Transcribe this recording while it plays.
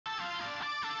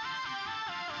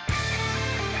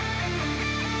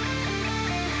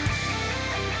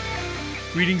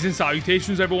Greetings and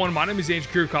salutations, everyone. My name is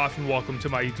Andrew Kirchhoff, and welcome to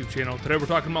my YouTube channel. Today, we're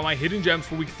talking about my hidden gems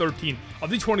for Week 13 of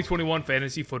the 2021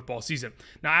 fantasy football season.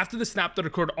 Now, after the snap that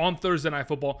occurred on Thursday Night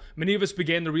Football, many of us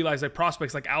began to realize that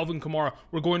prospects like Alvin Kamara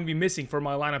were going to be missing for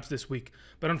my lineups this week.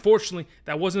 But unfortunately,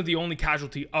 that wasn't the only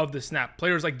casualty of the snap.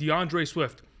 Players like DeAndre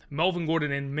Swift, Melvin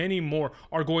Gordon, and many more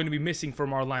are going to be missing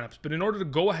from our lineups. But in order to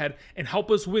go ahead and help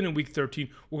us win in Week 13,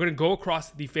 we're going to go across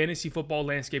the fantasy football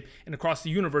landscape and across the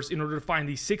universe in order to find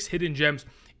these 6 hidden gems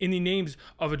in the names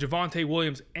of a Javonte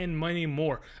Williams and many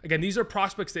more. Again, these are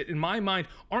prospects that in my mind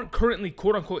aren't currently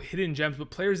quote-unquote hidden gems,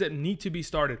 but players that need to be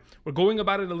started. We're going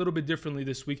about it a little bit differently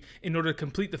this week in order to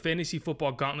complete the fantasy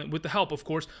football gauntlet with the help, of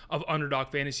course, of Underdog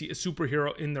Fantasy, a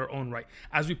superhero in their own right.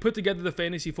 As we put together the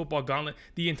fantasy football gauntlet,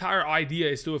 the entire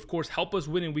idea is to, of course, help us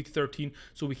win in Week 13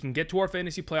 so we can get to our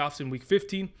fantasy playoffs in Week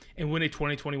 15 and win a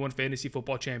 2021 fantasy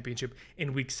football championship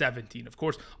in Week 17. Of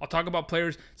course, I'll talk about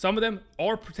players. Some of them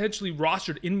are potentially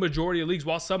rostered in majority of leagues,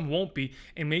 while some won't be,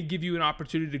 and may give you an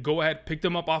opportunity to go ahead, pick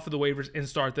them up off of the waivers, and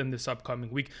start them this upcoming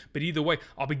week. But either way,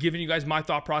 I'll be giving you guys my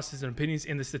thought process and opinions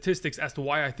and the statistics as to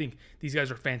why I think these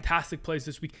guys are fantastic plays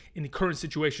this week in the current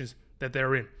situations that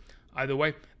they're in. Either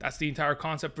way, that's the entire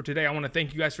concept for today. I want to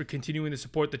thank you guys for continuing to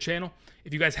support the channel.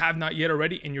 If you guys have not yet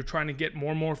already and you're trying to get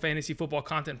more and more fantasy football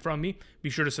content from me, be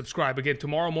sure to subscribe. Again,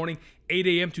 tomorrow morning, 8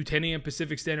 a.m. to 10 a.m.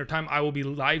 Pacific Standard Time, I will be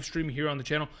live streaming here on the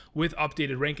channel with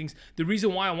updated rankings. The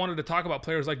reason why I wanted to talk about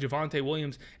players like Javonte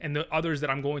Williams and the others that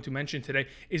I'm going to mention today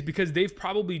is because they've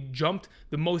probably jumped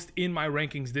the most in my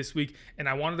rankings this week, and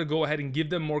I wanted to go ahead and give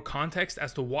them more context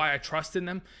as to why I trust in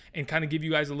them and kind of give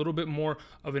you guys a little bit more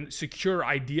of a secure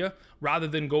idea rather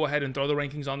than go ahead and throw the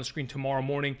rankings on the screen tomorrow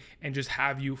morning and just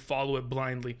have you follow it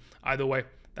blindly. Either way,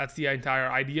 that's the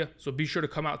entire idea. So be sure to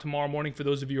come out tomorrow morning for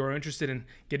those of you who are interested in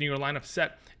getting your lineup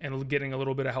set and getting a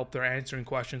little bit of help there, answering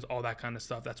questions, all that kind of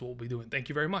stuff. That's what we'll be doing. Thank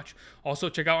you very much. Also,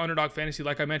 check out Underdog Fantasy.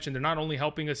 Like I mentioned, they're not only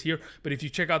helping us here, but if you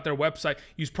check out their website,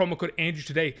 use promo code Andrew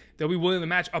today, they'll be willing to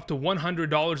match up to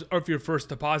 $100 of your first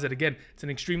deposit. Again, it's an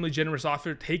extremely generous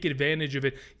offer. Take advantage of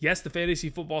it. Yes, the fantasy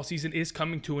football season is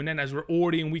coming to an end as we're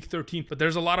already in Week 13, but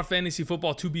there's a lot of fantasy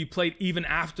football to be played even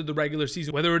after the regular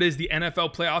season, whether it is the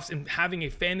NFL playoffs and having a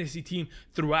fantasy team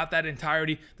throughout that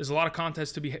entirety. There's a lot of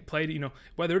contests to be played,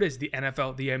 whether it is the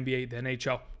NFL, the NBA, the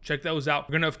NHL. Check those out.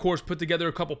 We're going to, of course, put together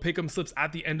a couple pick'em slips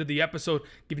at the end of the episode,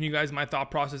 giving you guys my thought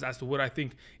process as to what I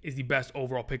think is the best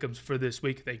overall pick'ems for this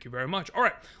week. Thank you very much. All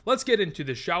right, let's get into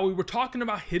this, shall we? We're talking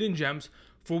about hidden gems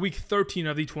for Week 13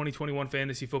 of the 2021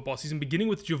 fantasy football season, beginning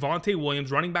with Javonte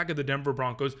Williams, running back of the Denver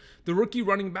Broncos, the rookie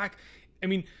running back. I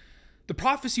mean, the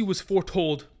prophecy was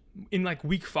foretold in like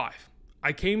Week 5.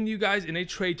 I came to you guys in a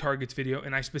trade targets video,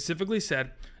 and I specifically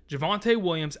said Javonte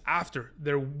Williams, after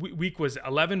their week was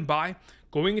 11 bye,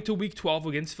 going into Week 12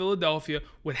 against Philadelphia,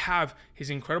 would have his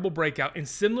incredible breakout, and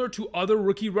similar to other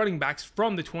rookie running backs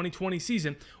from the 2020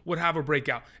 season, would have a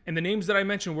breakout. And the names that I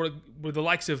mentioned were the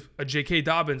likes of a J.K.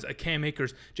 Dobbins, a Cam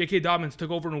Akers. J.K. Dobbins took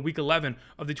over in Week 11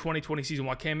 of the 2020 season,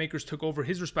 while Cam Akers took over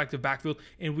his respective backfield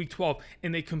in Week 12,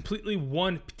 and they completely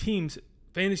won teams'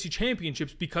 fantasy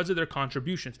championships because of their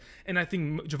contributions. And I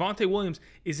think Javonte Williams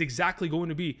is exactly going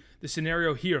to be the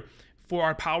scenario here for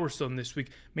our Power Stone this week,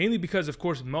 mainly because, of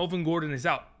course, Melvin Gordon is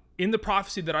out. In the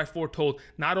prophecy that I foretold,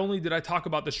 not only did I talk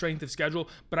about the strength of schedule,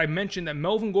 but I mentioned that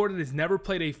Melvin Gordon has never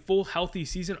played a full healthy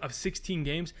season of 16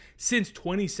 games since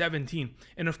 2017.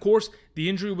 And of course, the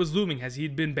injury was looming as he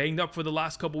had been banged up for the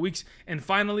last couple weeks, and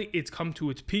finally it's come to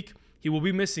its peak. He will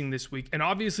be missing this week. And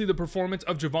obviously the performance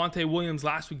of Javonte Williams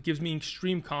last week gives me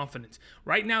extreme confidence.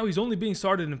 Right now, he's only being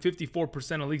started in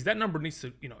 54% of leagues. That number needs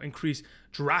to, increase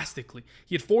drastically.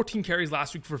 He had 14 carries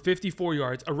last week for 54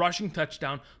 yards, a rushing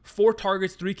touchdown, 4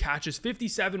 targets, 3 catches,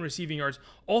 57 receiving yards,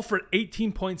 all for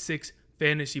 18.6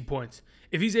 fantasy points.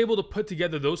 If he's able to put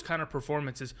together those kind of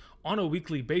performances on a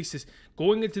weekly basis,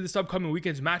 going into this upcoming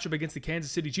weekend's matchup against the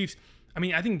Kansas City Chiefs,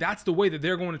 I think that's the way that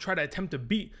they're going to try to attempt to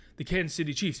beat the Kansas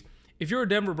City Chiefs. If you're a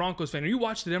Denver Broncos fan, or you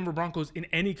watch the Denver Broncos in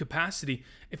any capacity,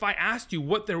 if I asked you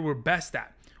what they were best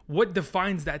at, what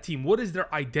defines that team, what is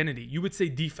their identity, you would say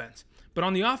defense. But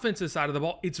on the offensive side of the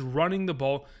ball, it's running the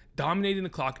ball, dominating the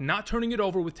clock, not turning it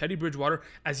over with Teddy Bridgewater,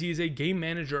 as he is a game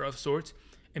manager of sorts,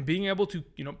 and being able to,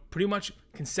 pretty much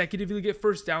consecutively get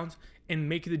first downs and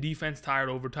make the defense tired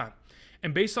over time.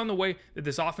 And based on the way that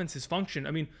this offense has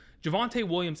functioned, Javonte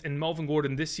Williams and Melvin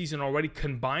Gordon this season already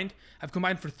have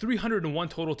combined for 301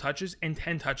 total touches and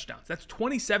 10 touchdowns. That's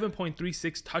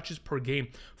 27.36 touches per game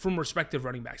from respective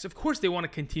running backs. Of course, they want to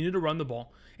continue to run the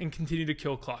ball and continue to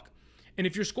kill clock. And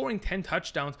if you're scoring 10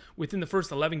 touchdowns within the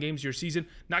first 11 games of your season,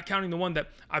 not counting the one that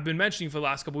I've been mentioning for the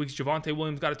last couple weeks, Javonte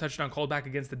Williams got a touchdown called back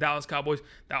against the Dallas Cowboys.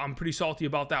 I'm pretty salty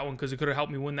about that one because it could have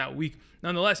helped me win that week.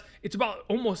 Nonetheless, it's about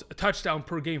almost a touchdown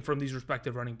per game from these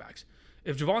respective running backs.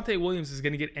 If Javonte Williams is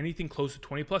going to get anything close to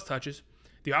 20 plus touches,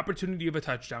 the opportunity of a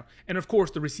touchdown, and of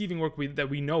course the receiving work that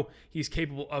we know he's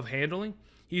capable of handling,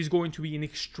 he's going to be an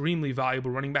extremely valuable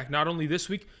running back, not only this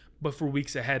week, but for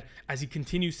weeks ahead as he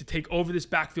continues to take over this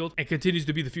backfield and continues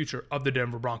to be the future of the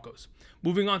Denver Broncos.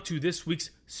 Moving on to this week's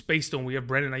Space Stone, we have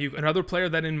Brandon Aiyuk, another player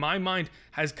that in my mind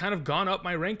has kind of gone up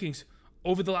my rankings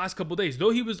over the last couple days.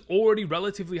 Though he was already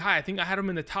relatively high, I think I had him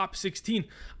in the top 16.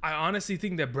 I honestly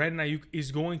think that Brandon Aiyuk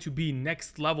is going to be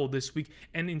next level this week,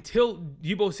 and until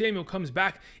Deebo Samuel comes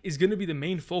back, is going to be the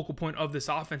main focal point of this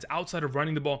offense outside of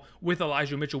running the ball with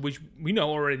Elijah Mitchell, which we know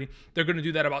already they're going to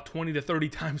do that about 20 to 30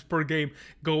 times per game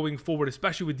going forward,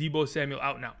 especially with Deebo Samuel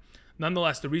out now.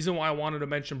 Nonetheless, the reason why I wanted to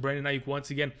mention Brandon Aiyuk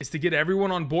once again is to get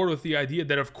everyone on board with the idea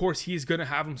that, of course, he is going to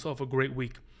have himself a great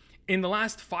week. In the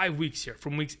last 5 weeks here,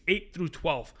 from weeks 8 through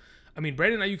 12,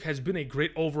 Brandon Aiyuk has been a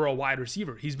great overall wide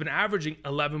receiver. He's been averaging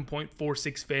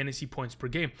 11.46 fantasy points per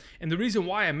game. And the reason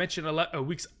why I mentioned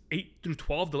weeks 8 through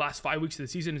 12, the last 5 weeks of the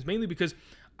season, is mainly because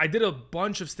I did a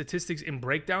bunch of statistics and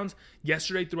breakdowns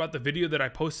yesterday throughout the video that I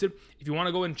posted. If you want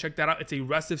to go and check that out, it's a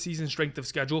rest of season strength of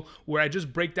schedule where I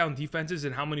just break down defenses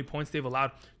and how many points they've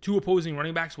allowed to opposing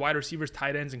running backs, wide receivers,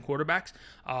 tight ends, and quarterbacks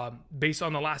based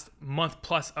on the last month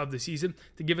plus of the season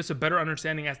to give us a better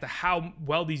understanding as to how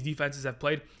well these defenses have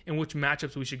played and which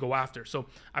matchups we should go after. So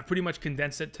I've pretty much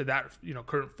condensed it to that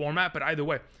current format, but either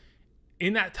way,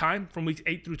 in that time, from weeks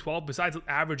 8 through 12, besides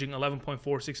averaging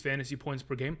 11.46 fantasy points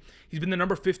per game, he's been the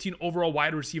number 15 overall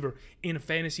wide receiver in a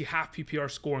fantasy half PPR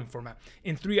scoring format.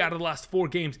 In 3 out of the last 4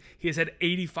 games, he has had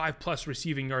 85 plus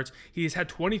receiving yards. He has had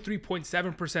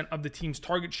 23.7% of the team's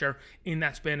target share in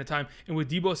that span of time. And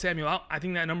with Deebo Samuel out, I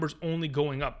think that number's only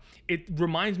going up. It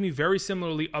reminds me very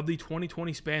similarly of the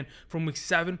 2020 span from week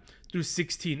 7 through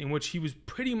 16, in which he was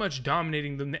pretty much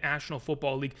dominating the National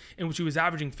Football League, in which he was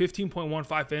averaging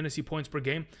 15.15 fantasy points per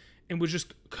game and was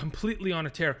just completely on a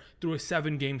tear through a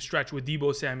 7-game stretch with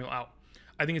Deebo Samuel out.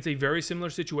 I think it's a very similar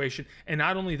situation, and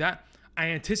not only that, I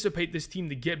anticipate this team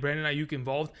to get Brandon Aiyuk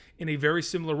involved in a very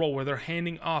similar role where they're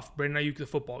handing off Brandon Aiyuk the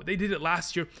football. They did it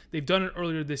last year. They've done it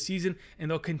earlier this season, and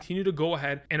they'll continue to go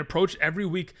ahead and approach every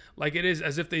week like it is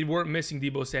as if they weren't missing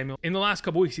Deebo Samuel. In the last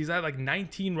couple weeks, he's had like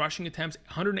 19 rushing attempts,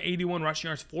 181 rushing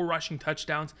yards, 4 rushing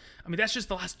touchdowns. That's just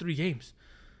the last 3 games.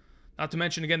 Not to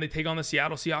mention, again, they take on the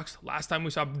Seattle Seahawks. Last time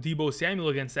we saw Deebo Samuel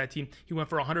against that team, he went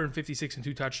for 156 and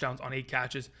 2 touchdowns on 8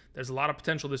 catches. There's a lot of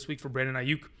potential this week for Brandon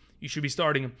Aiyuk. You should be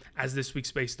starting him as this week's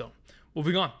Space Stone.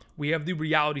 Moving on, we have the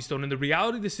Reality Stone. And the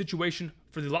reality of the situation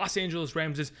for the Los Angeles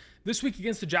Rams is this week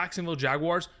against the Jacksonville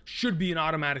Jaguars should be an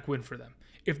automatic win for them.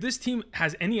 If this team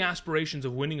has any aspirations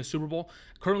of winning a Super Bowl,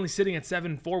 currently sitting at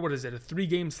 7-4, what is it, a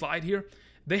 3-game slide here,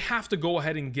 they have to go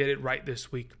ahead and get it right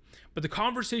this week. But the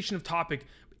conversation of topic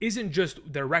isn't just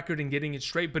their record and getting it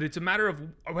straight, but it's a matter of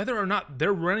whether or not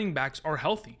their running backs are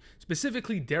healthy.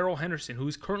 Specifically, Darrell Henderson, who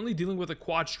is currently dealing with a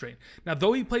quad strain. Now,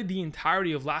 though he played the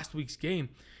entirety of last week's game,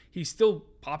 he still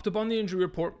popped up on the injury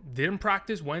report, didn't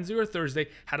practice Wednesday or Thursday,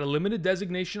 had a limited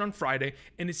designation on Friday,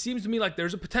 and it seems to me like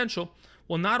there's a potential.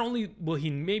 Well, not only will he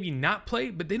maybe not play,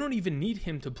 but they don't even need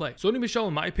him to play. Sony Michel,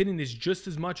 in my opinion, is just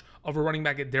as much of a running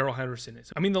back as Darrell Henderson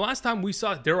is. The last time we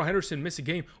saw Darrell Henderson miss a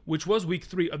game, which was week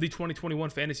 3 of the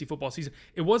 2021 fantasy football season,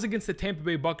 it was against the Tampa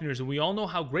Bay Buccaneers, and we all know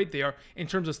how great they are in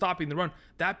terms of stopping the run.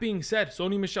 That being said,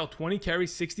 Sony Michel, 20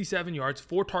 carries, 67 yards,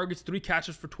 4 targets, 3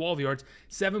 catches for 12 yards,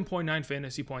 7.9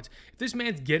 fantasy points. If this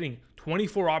man's getting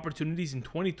 24 opportunities and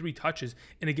 23 touches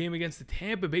in a game against the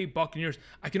Tampa Bay Buccaneers,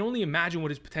 I can only imagine what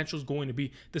his potential is going to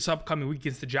be this upcoming week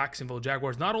against the Jacksonville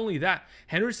Jaguars. Not only that,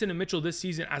 Henderson and Mitchell this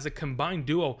season as a combined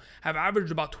duo have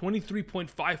averaged about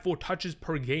 23.54 touches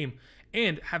per game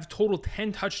and have totaled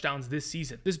 10 touchdowns this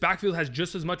season. This backfield has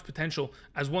just as much potential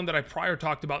as one that I prior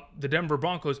talked about, the Denver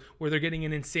Broncos, where they're getting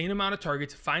an insane amount of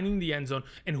targets, finding the end zone,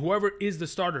 and whoever is the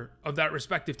starter of that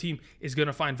respective team is going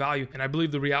to find value. And I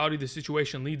believe the reality of the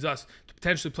situation leads us to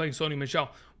potentially playing Sony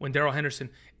Michel when Darrell Henderson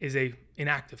is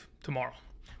inactive tomorrow.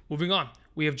 Moving on,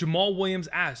 we have Jamaal Williams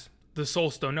as the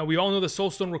Soul Stone. Now, we all know the Soul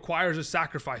Stone requires a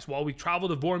sacrifice. While we travel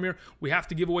to Vormir, we have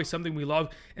to give away something we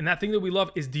love, and that thing that we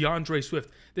love is DeAndre Swift.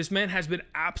 This man has been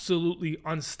absolutely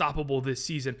unstoppable this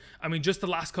season. Just the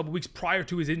last couple weeks prior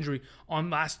to his injury on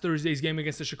last Thursday's game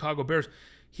against the Chicago Bears,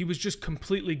 he was just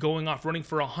completely going off, running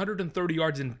for 130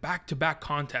 yards in back-to-back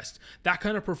contests. That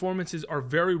kind of performances are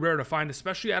very rare to find,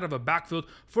 especially out of a backfield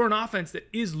for an offense that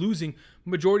is losing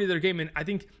majority of their game. And I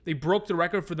think they broke the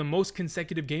record for the most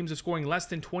consecutive games of scoring less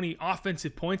than 20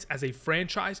 offensive points as a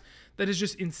franchise. That is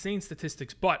just insane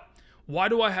statistics. But why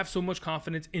do I have so much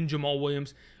confidence in Jamaal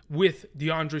Williams with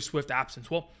DeAndre Swift's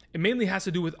absence? Well, it mainly has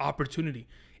to do with opportunity.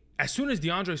 As soon as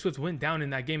DeAndre Swift went down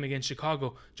in that game against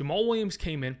Chicago, Jamaal Williams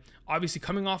came in, obviously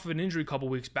coming off of an injury a couple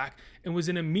weeks back, and was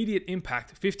an immediate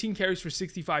impact. 15 carries for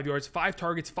 65 yards, 5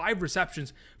 targets, 5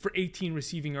 receptions for 18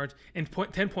 receiving yards, and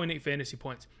 10.8 fantasy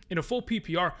points. In a full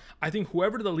PPR, I think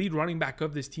whoever the lead running back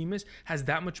of this team is has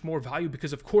that much more value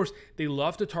because, of course, they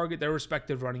love to target their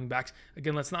respective running backs.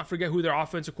 Again, let's not forget who their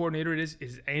offensive coordinator is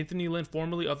Anthony Lynn,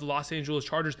 formerly of the Los Angeles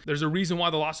Chargers. There's a reason why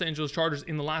the Los Angeles Chargers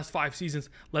in the last 5 seasons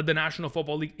led the National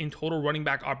Football League in total running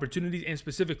back opportunities and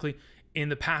specifically in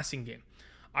the passing game.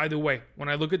 Either way, when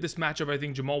I look at this matchup, I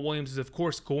think Jamaal Williams is, of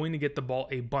course, going to get the ball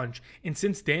a bunch. And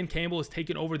since Dan Campbell has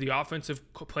taken over the offensive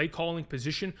play calling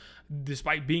position,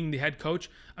 despite being the head coach,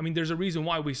 I mean, there's a reason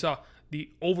why we saw the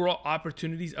overall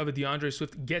opportunities of a DeAndre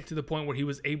Swift get to the point where he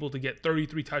was able to get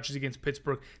 33 touches against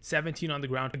Pittsburgh, 17 on the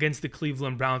ground against the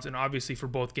Cleveland Browns, and obviously for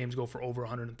both games go for over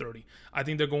 130. I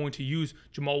think they're going to use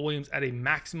Jamaal Williams at a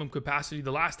maximum capacity.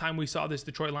 The last time we saw this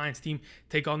Detroit Lions team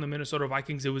take on the Minnesota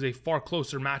Vikings, it was a far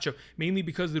closer matchup, mainly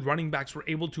because the running backs were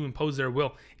able to impose their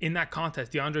will. In that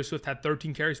contest, DeAndre Swift had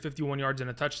 13 carries, 51 yards, and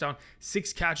a touchdown,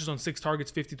 6 catches on 6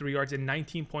 targets, 53 yards, and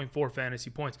 19.4 fantasy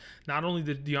points. Not only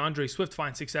did DeAndre Swift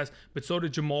find success, but so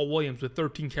did Jamaal Williams with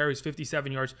 13 carries,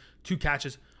 57 yards, 2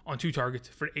 catches on 2 targets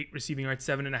for 8 receiving yards,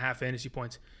 7.5 fantasy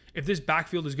points. If this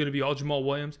backfield is going to be all Jamaal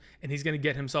Williams and he's going to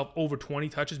get himself over 20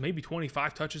 touches, maybe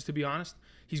 25 touches to be honest,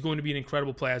 he's going to be an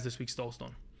incredible play as this week's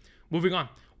Stone. Moving on,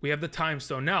 we have the Time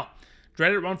Stone. Now,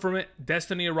 dreaded run from it,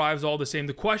 destiny arrives all the same.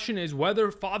 The question is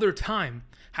whether Father Time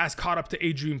has caught up to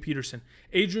Adrian Peterson.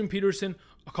 Adrian Peterson,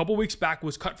 a couple weeks back,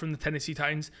 was cut from the Tennessee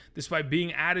Titans despite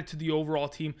being added to the overall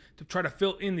team to try to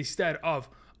fill in the stead of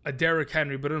a Derrick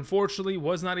Henry, but unfortunately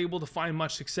was not able to find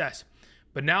much success.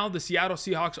 But now the Seattle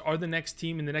Seahawks are the next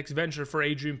team in the next venture for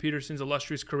Adrian Peterson's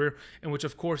illustrious career, in which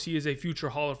of course he is a future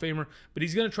Hall of Famer, but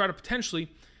he's going to try to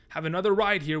potentially have another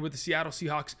ride here with the Seattle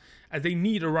Seahawks as they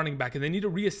need a running back and they need to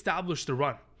reestablish the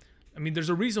run. I mean, there's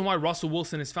a reason why Russell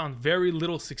Wilson has found very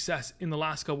little success in the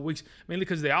last couple weeks, mainly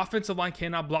because the offensive line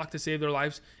cannot block to save their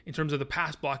lives in terms of the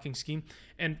pass blocking scheme,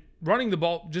 and running the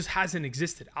ball just hasn't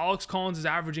existed. Alex Collins is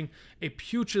averaging a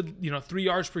putrid, 3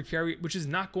 yards per carry, which is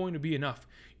not going to be enough.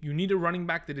 You need a running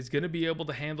back that is going to be able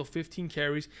to handle 15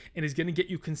 carries and is going to get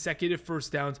you consecutive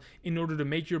first downs in order to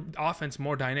make your offense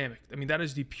more dynamic. I mean, that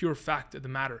is the pure fact of the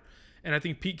matter. And I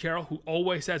think Pete Carroll, who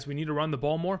always says we need to run the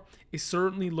ball more, is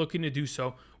certainly looking to do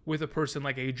so with a person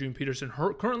like Adrian Peterson,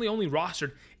 currently only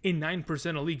rostered in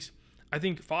 9% of leagues. I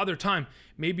think Father Time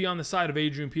may be on the side of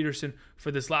Adrian Peterson for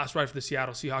this last ride for the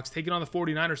Seattle Seahawks. Taking on the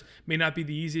 49ers may not be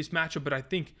the easiest matchup, but I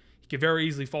think he could very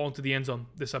easily fall into the end zone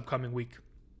this upcoming week.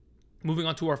 Moving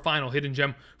on to our final hidden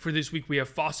gem for this week, we have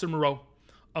Foster Moreau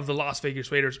of the Las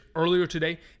Vegas Raiders. Earlier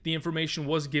today, the information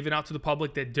was given out to the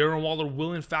public that Darren Waller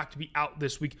will in fact be out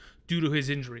this week due to his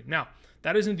injury. Now,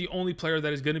 that isn't the only player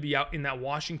that is going to be out in that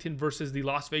Washington versus the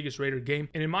Las Vegas Raider game.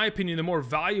 And in my opinion, the more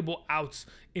valuable outs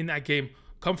in that game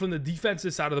come from the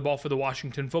defensive side of the ball for the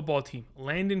Washington football team.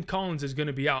 Landon Collins is going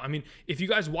to be out. I mean, if you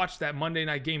guys watched that Monday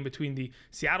night game between the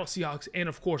Seattle Seahawks and,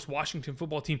 of course, Washington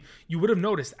football team, you would have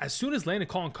noticed as soon as Landon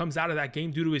Collins comes out of that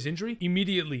game due to his injury,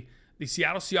 immediately the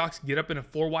Seattle Seahawks get up in a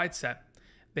 4-wide set.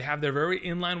 They have their very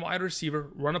inline wide receiver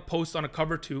run a post on a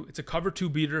cover 2. It's a cover 2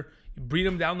 beater. You beat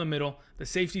them down the middle. The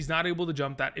safety's not able to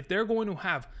jump that. If they're going to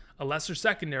have a lesser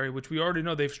secondary, which we already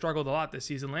know they've struggled a lot this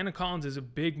season, Landon Collins is a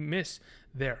big miss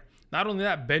there. Not only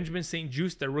that, Benjamin St.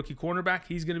 Juste, their rookie cornerback,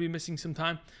 he's going to be missing some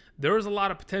time. There is a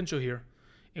lot of potential here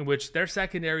in which their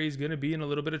secondary is going to be in a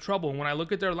little bit of trouble. And when I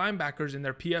look at their linebackers and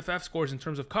their PFF scores in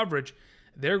terms of coverage,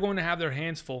 they're going to have their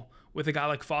hands full with a guy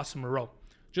like Foster Moreau.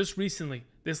 Just recently,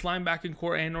 this linebacking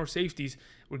core and or safeties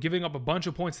were giving up a bunch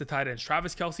of points to tight ends.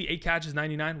 Travis Kelce, 8 catches,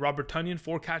 99. Robert Tonyan,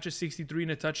 4 catches, 63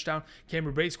 and a touchdown.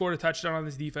 Cameron Brate scored a touchdown on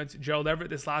this defense. Gerald Everett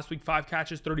this last week, 5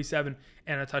 catches, 37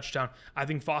 and a touchdown. I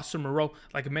think Foster Moreau,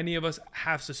 like many of us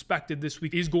have suspected this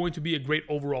week, is going to be a great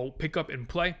overall pickup and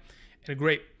play and a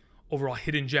great overall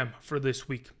hidden gem for this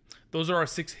week. Those are our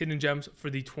 6 hidden gems for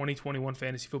the 2021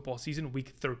 fantasy football season,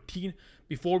 week 13.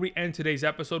 Before we end today's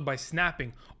episode by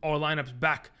snapping our lineups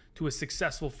back to to a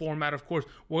successful format. Of course,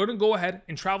 we're going to go ahead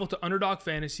and travel to Underdog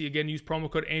Fantasy. Again, use promo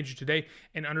code Andrew today,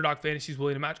 and Underdog Fantasy is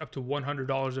willing to match up to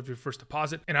 $100 of your first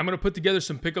deposit. And I'm going to put together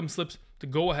some pick'em slips to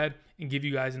go ahead and give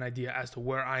you guys an idea as to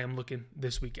where I am looking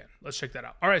this weekend. Let's check that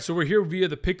out. All right, so we're here via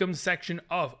the pick'em section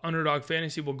of Underdog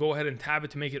Fantasy. We'll go ahead and tab it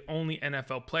to make it only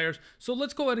NFL players. So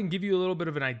let's go ahead and give you a little bit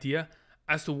of an idea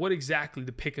as to what exactly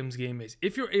the pick'ems game is.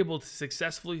 If you're able to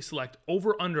successfully select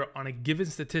over/under on a given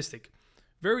statistic,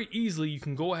 very easily you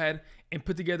can go ahead and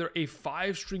put together a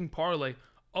 5-string parlay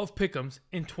of pick'ems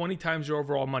and 20 times your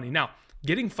overall money. Now,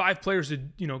 getting 5 players to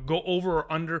go over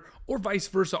or under, or vice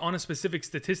versa on a specific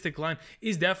statistic line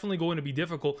is definitely going to be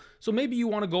difficult. So maybe you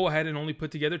want to go ahead and only put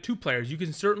together 2 players. You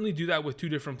can certainly do that with 2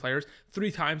 different players,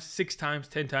 3 times, 6 times,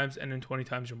 10 times, and then 20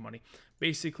 times your money.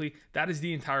 Basically, that is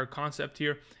the entire concept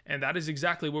here, and that is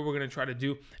exactly what we're going to try to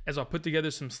do, as I'll put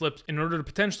together some slips in order to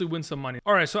potentially win some money.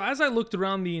 All right, so as I looked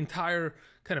around the entire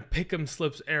kind of pick'em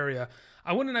slips area,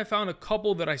 I went and I found a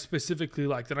couple that I specifically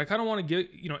liked, and I kind of want to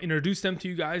introduce them to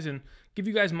you guys and give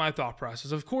you guys my thought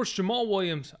process. Of course, Jamaal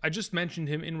Williams, I just mentioned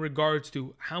him in regards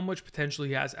to how much potential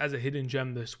he has as a hidden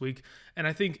gem this week, and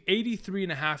I think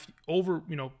 83.5 over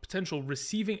potential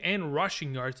receiving and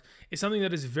rushing yards is something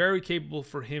that is very capable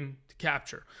for him to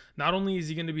capture. Not only is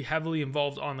he going to be heavily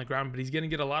involved on the ground, but he's going to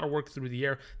get a lot of work through the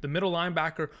air. The middle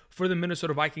linebacker for the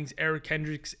Minnesota Vikings, Eric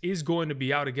Kendricks, is going to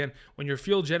be out again. When your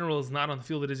field general is not on the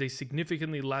field, it is a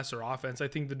significantly lesser offense. I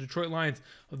think the Detroit Lions,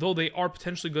 although they are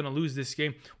potentially going to lose this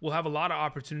game, will have a lot of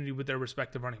opportunity with their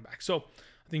respective running backs. So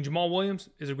I think Jamaal Williams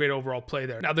is a great overall play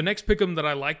there. Now, the next pick'em that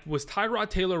I liked was Tyrod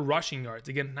Taylor rushing yards.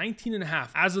 Again, 19.5.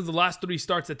 As of the last 3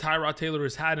 starts that Tyrod Taylor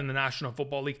has had in the National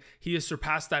Football League, he has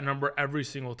surpassed that number every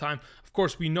single time. Of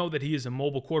course, we know that he is a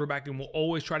mobile quarterback and will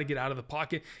always try to get out of the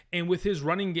pocket. And with his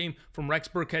running game from Rex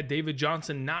Burkhead, David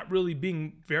Johnson not really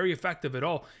being very effective at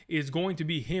all, is going to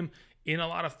be him in a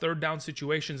lot of third down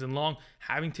situations and long,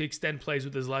 having to extend plays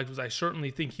with his legs, which I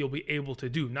certainly think he'll be able to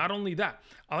do. Not only that,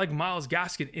 I like Myles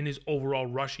Gaskin in his overall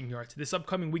rushing yards. This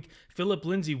upcoming week, Phillip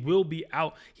Lindsay will be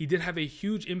out. He did have a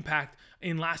huge impact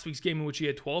in last week's game, in which he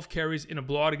had 12 carries in a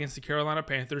blowout against the Carolina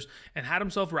Panthers and had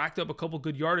himself racked up a couple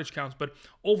good yardage counts. But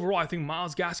overall, I think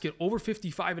Myles Gaskin over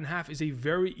 55.5 is a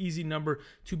very easy number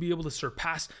to be able to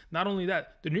surpass. Not only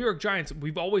that, the New York Giants,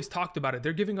 we've always talked about it,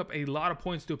 they're giving up a lot of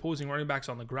points to opposing running backs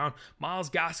on the ground.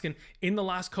 Myles Gaskin, in the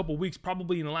last couple weeks,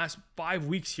 probably in the last 5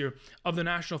 weeks here of the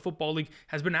National Football League,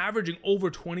 has been averaging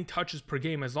over 20 touches per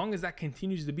game. As long as that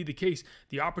continues to be the case,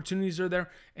 the opportunities are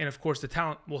there, and of course, the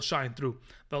talent will shine through.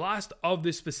 The last of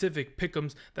this specific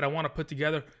pick'ems that I want to put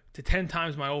together to 10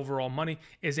 times my overall money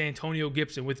is Antonio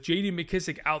Gibson. With J.D.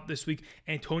 McKissic out this week,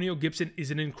 Antonio Gibson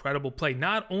is an incredible play.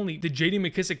 Not only did J.D.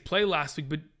 McKissic play last week,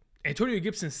 but Antonio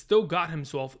Gibson still got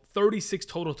himself 36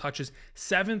 total touches,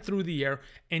 7 through the air,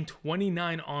 and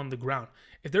 29 on the ground.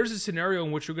 If there's a scenario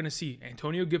in which you're going to see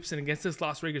Antonio Gibson against this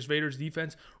Las Vegas Raiders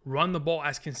defense run the ball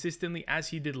as consistently as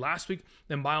he did last week,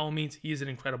 then by all means, he is an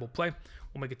incredible play.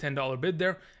 We'll make a $10 bid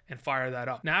there and fire that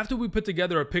up. Now, after we put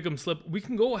together a pick'em slip, we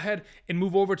can go ahead and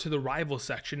move over to the rival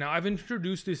section. Now, I've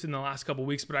introduced this in the last couple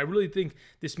weeks, but I really think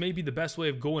this may be the best way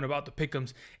of going about the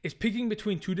pick'ems, is picking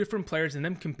between 2 different players and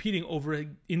them competing over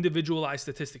an individualized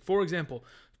statistic. For example,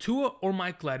 Tua or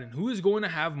Mike Glennon, who is going to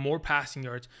have more passing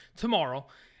yards tomorrow,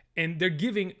 and they're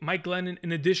giving Mike Glennon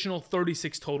an additional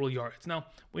 36 total yards. Now,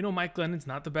 we know Mike Glennon's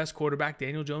not the best quarterback.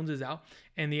 Daniel Jones is out,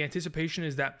 and the anticipation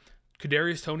is that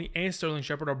Kadarius Toney and Sterling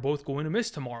Shepard are both going to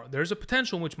miss tomorrow. There's a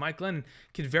potential in which Mike Glennon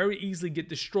could very easily get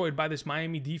destroyed by this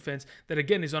Miami defense that,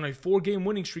 again, is on a 4-game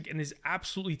winning streak and is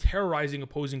absolutely terrorizing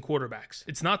opposing quarterbacks.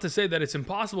 It's not to say that it's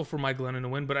impossible for Mike Glennon to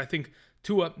win, but I think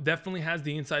Tua definitely has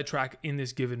the inside track in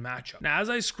this given matchup. Now, as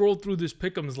I scrolled through this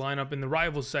pick'ems lineup in the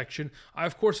rivals section, I,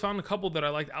 of course, found a couple that I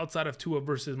liked outside of Tua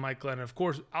versus Mike Glennon. Of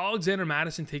course, Alexander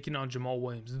Mattison taking on Jamaal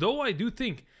Williams. Though I do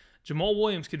think Jamaal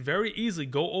Williams could very easily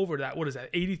go over that,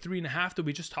 83.5 that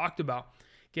we just talked about.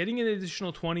 Getting an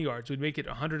additional 20 yards would make it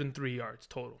 103 yards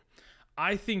total.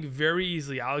 I think very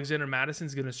easily Alexander Mattison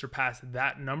is going to surpass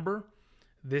that number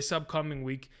this upcoming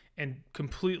week and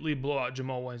completely blow out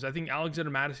Jamaal Williams. I think Alexander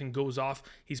Mattison goes off.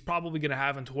 He's probably going to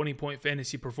have a 20-point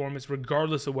fantasy performance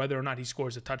regardless of whether or not he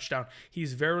scores a touchdown.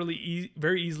 He's very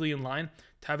easily in line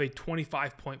to have a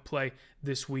 25-point play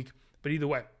this week. But either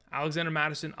way, Alexander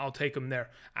Mattison, I'll take him there.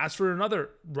 As for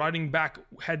another running back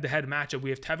head-to-head matchup, we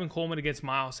have Tevin Coleman against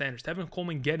Miles Sanders. Tevin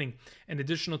Coleman getting an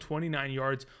additional 29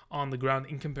 yards on the ground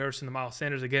in comparison to Miles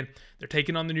Sanders. Again, they're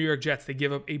taking on the New York Jets. They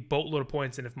give up a boatload of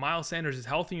points, and if Miles Sanders is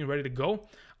healthy and ready to go,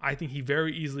 I think he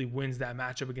very easily wins that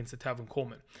matchup against the Tevin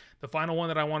Coleman. The final one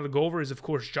that I wanted to go over is, of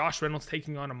course, Josh Reynolds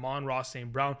taking on Amon-Ra St.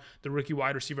 Brown, the rookie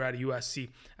wide receiver out of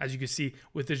USC, as you can see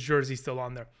with his jersey still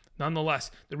on there. Nonetheless,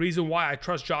 the reason why I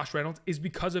trust Josh Reynolds is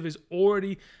because of his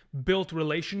already built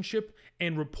relationship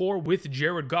and rapport with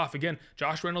Jared Goff. Again,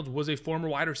 Josh Reynolds was a former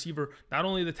wide receiver, not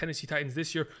only the Tennessee Titans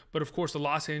this year, but of course the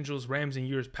Los Angeles Rams in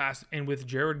years past. And with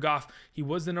Jared Goff, he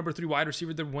was the number 3 wide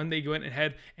receiver there when they went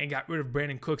ahead and got rid of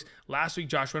Brandon Cooks. Last week,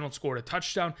 Josh Reynolds scored a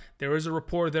touchdown. There is a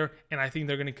rapport there, and I think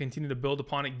they're going to continue to build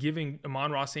upon it. Giving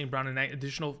Amon-Ra St. Brown an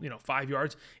additional 5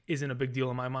 yards isn't a big deal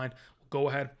in my mind. Go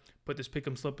ahead, put this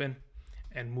pick'em slip in,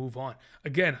 and move on.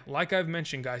 Again, like I've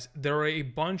mentioned, guys, there are a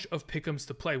bunch of pick'ems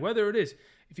to play. Whether it is,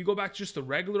 if you go back to just the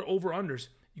regular over-unders,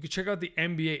 you can check out the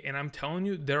NBA, and I'm telling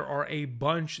you, there are a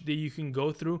bunch that you can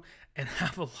go through and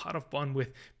have a lot of fun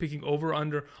with picking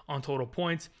over-under on total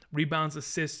points, rebounds,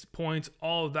 assists, points,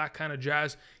 all of that kind of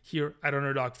jazz here at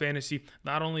Underdog Fantasy.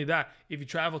 Not only that, if you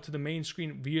travel to the main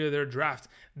screen via their draft,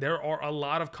 there are a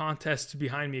lot of contests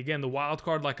behind me. Again, the wild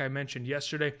card, like I mentioned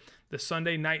yesterday, the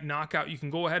Sunday night knockout, you can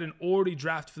go ahead and already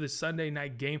draft for the Sunday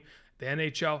night game. The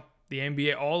NHL, the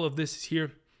NBA, all of this is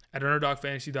here at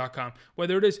UnderdogFantasy.com.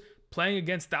 Whether it is playing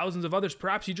against thousands of others,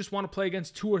 perhaps you just want to play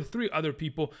against 2 or 3 other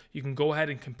people, you can go ahead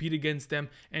and compete against them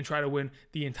and try to win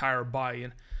the entire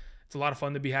buy-in. It's a lot of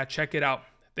fun to be had. Check it out.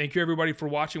 Thank you, everybody, for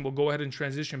watching. We'll go ahead and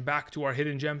transition back to our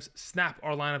hidden gems, snap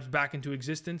our lineups back into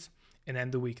existence, and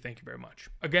end the week. Thank you very much.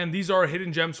 Again, these are our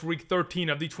hidden gems for week 13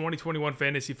 of the 2021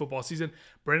 fantasy football season.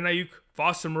 Brandon Aiyuk,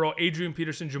 Foster Moreau, Adrian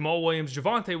Peterson, Jamaal Williams,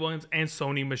 Javonte Williams, and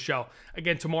Sony Michel.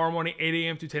 Again, tomorrow morning, 8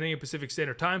 a.m. to 10 a.m. Pacific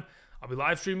Standard Time. I'll be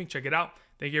live streaming. Check it out.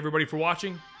 Thank you, everybody, for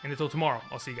watching. And until tomorrow,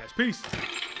 I'll see you guys. Peace.